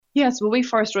Yes, well, we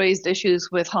first raised issues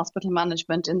with hospital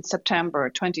management in September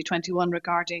 2021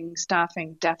 regarding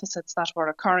staffing deficits that were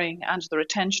occurring and the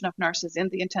retention of nurses in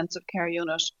the intensive care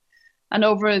unit. And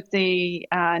over the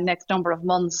next number of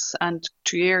months and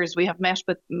 2 years, we have met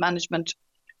with management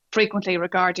frequently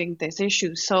regarding this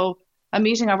issue. So, a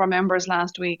meeting of our members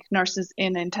last week, nurses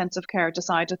in intensive care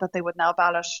decided that they would now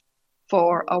ballot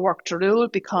for a work to rule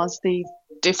because the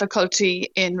difficulty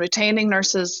in retaining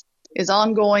nurses is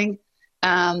ongoing.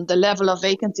 The level of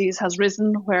vacancies has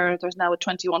risen, where there's now a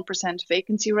 21%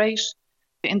 vacancy rate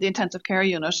in the intensive care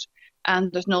unit,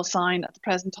 and there's no sign at the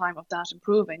present time of that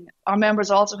improving. Our members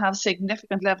also have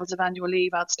significant levels of annual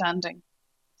leave outstanding,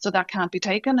 so that can't be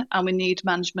taken, and we need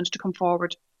management to come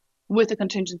forward with a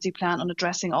contingency plan on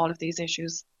addressing all of these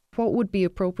issues. What would be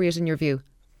appropriate in your view?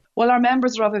 Well, our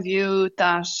members are of a view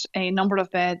that a number of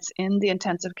beds in the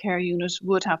intensive care unit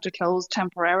would have to close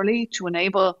temporarily to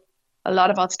enable a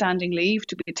lot of outstanding leave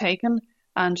to be taken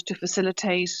and to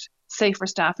facilitate safer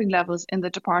staffing levels in the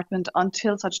department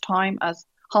until such time as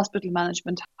hospital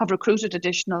management have recruited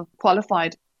additional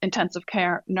qualified intensive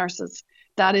care nurses.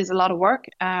 That is a lot of work.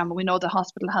 We know the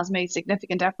hospital has made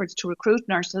significant efforts to recruit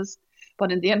nurses,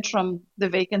 but in the interim, the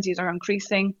vacancies are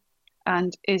increasing,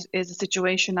 and it is a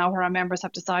situation now where our members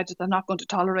have decided they're not going to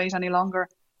tolerate any longer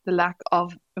the lack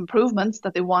of improvements,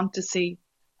 that they want to see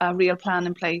a real plan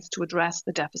in place to address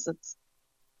the deficits.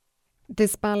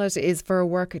 This ballot is for a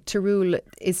work to rule.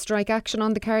 Is strike action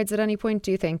on the cards at any point, do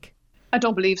you think? I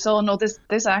don't believe so. No,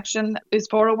 this action is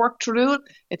for a work to rule.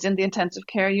 It's in the intensive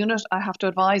care unit. I have to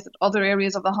advise that other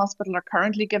areas of the hospital are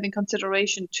currently giving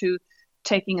consideration to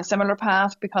taking a similar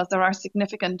path because there are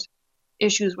significant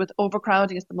issues with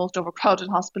overcrowding. It's the most overcrowded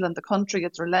hospital in the country.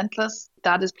 It's relentless.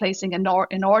 That is placing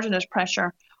inordinate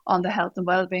pressure on the health and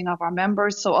well-being of our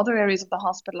members. So other areas of the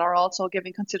hospital are also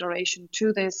giving consideration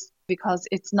to this because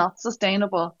it's not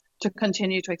sustainable to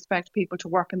continue to expect people to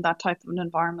work in that type of an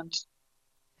environment.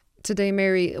 Today,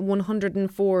 Mary,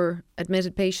 104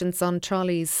 admitted patients on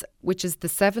trolleys, which is the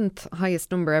seventh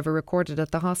highest number ever recorded at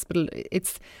the hospital.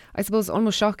 It's, I suppose,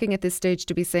 almost shocking at this stage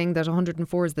to be saying that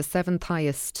 104 is the seventh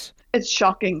highest. It's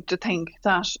shocking to think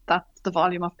that that's the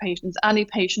volume of patients. Any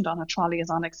patient on a trolley is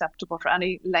unacceptable for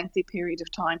any lengthy period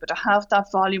of time, but to have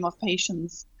that volume of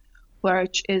patients,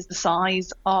 which is the size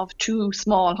of two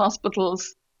small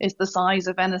hospitals, is the size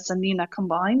of Ennis and Nenagh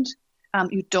combined.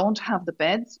 You don't have the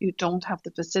beds, you don't have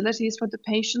the facilities for the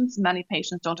patients. Many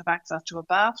patients don't have access to a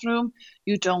bathroom.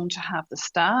 You don't have the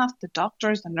staff, the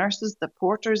doctors, the nurses, the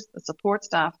porters, the support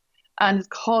staff, and it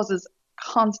causes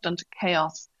constant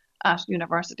chaos at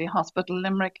University Hospital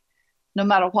Limerick. No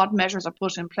matter what measures are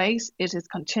put in place, it is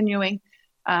continuing,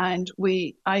 and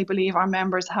I believe our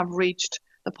members have reached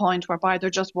the point whereby they're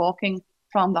just walking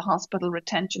from the hospital.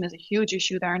 Retention is a huge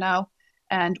issue there now,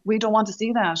 and we don't want to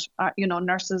see that.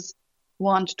 Nurses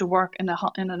want to work in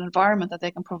an environment that they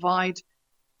can provide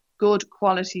good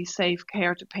quality, safe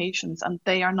care to patients, and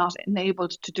they are not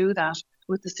enabled to do that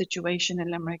with the situation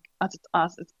in Limerick as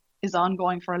it is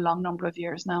ongoing for a long number of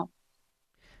years now.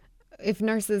 If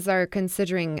nurses are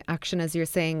considering action, as you're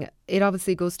saying, it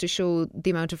obviously goes to show the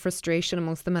amount of frustration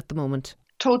amongst them at the moment.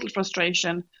 Total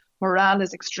frustration. Morale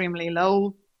is extremely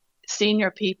low. Senior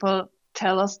people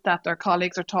tell us that their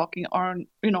colleagues are talking, or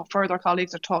further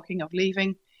colleagues are talking of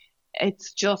leaving.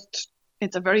 It's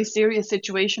a very serious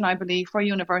situation, I believe, for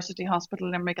University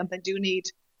Hospital Limerick, and they do need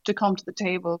to come to the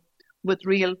table with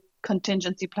real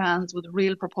contingency plans, with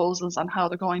real proposals on how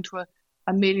they're going to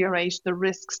ameliorate the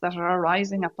risks that are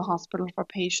arising at the hospital for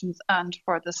patients and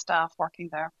for the staff working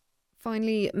there.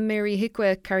 Finally, Mary,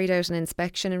 HIQA carried out an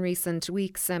inspection in recent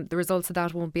weeks. The results of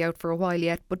that won't be out for a while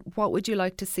yet, but what would you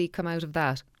like to see come out of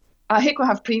that? HIQA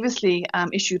have previously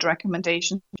issued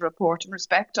recommendations report in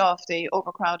respect of the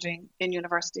overcrowding in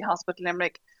University Hospital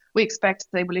Limerick. We expect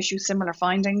they will issue similar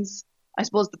findings. I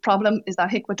suppose the problem is that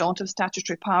HIQA don't have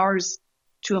statutory powers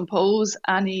to impose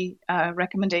any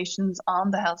recommendations on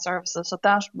the health services. So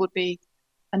that would be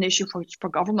an issue for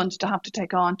government to have to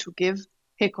take on, to give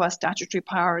HIQA statutory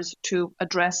powers to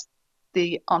address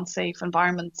the unsafe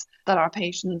environments that our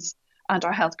patients and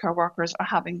our healthcare workers are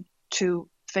having to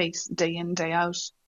face day in, day out.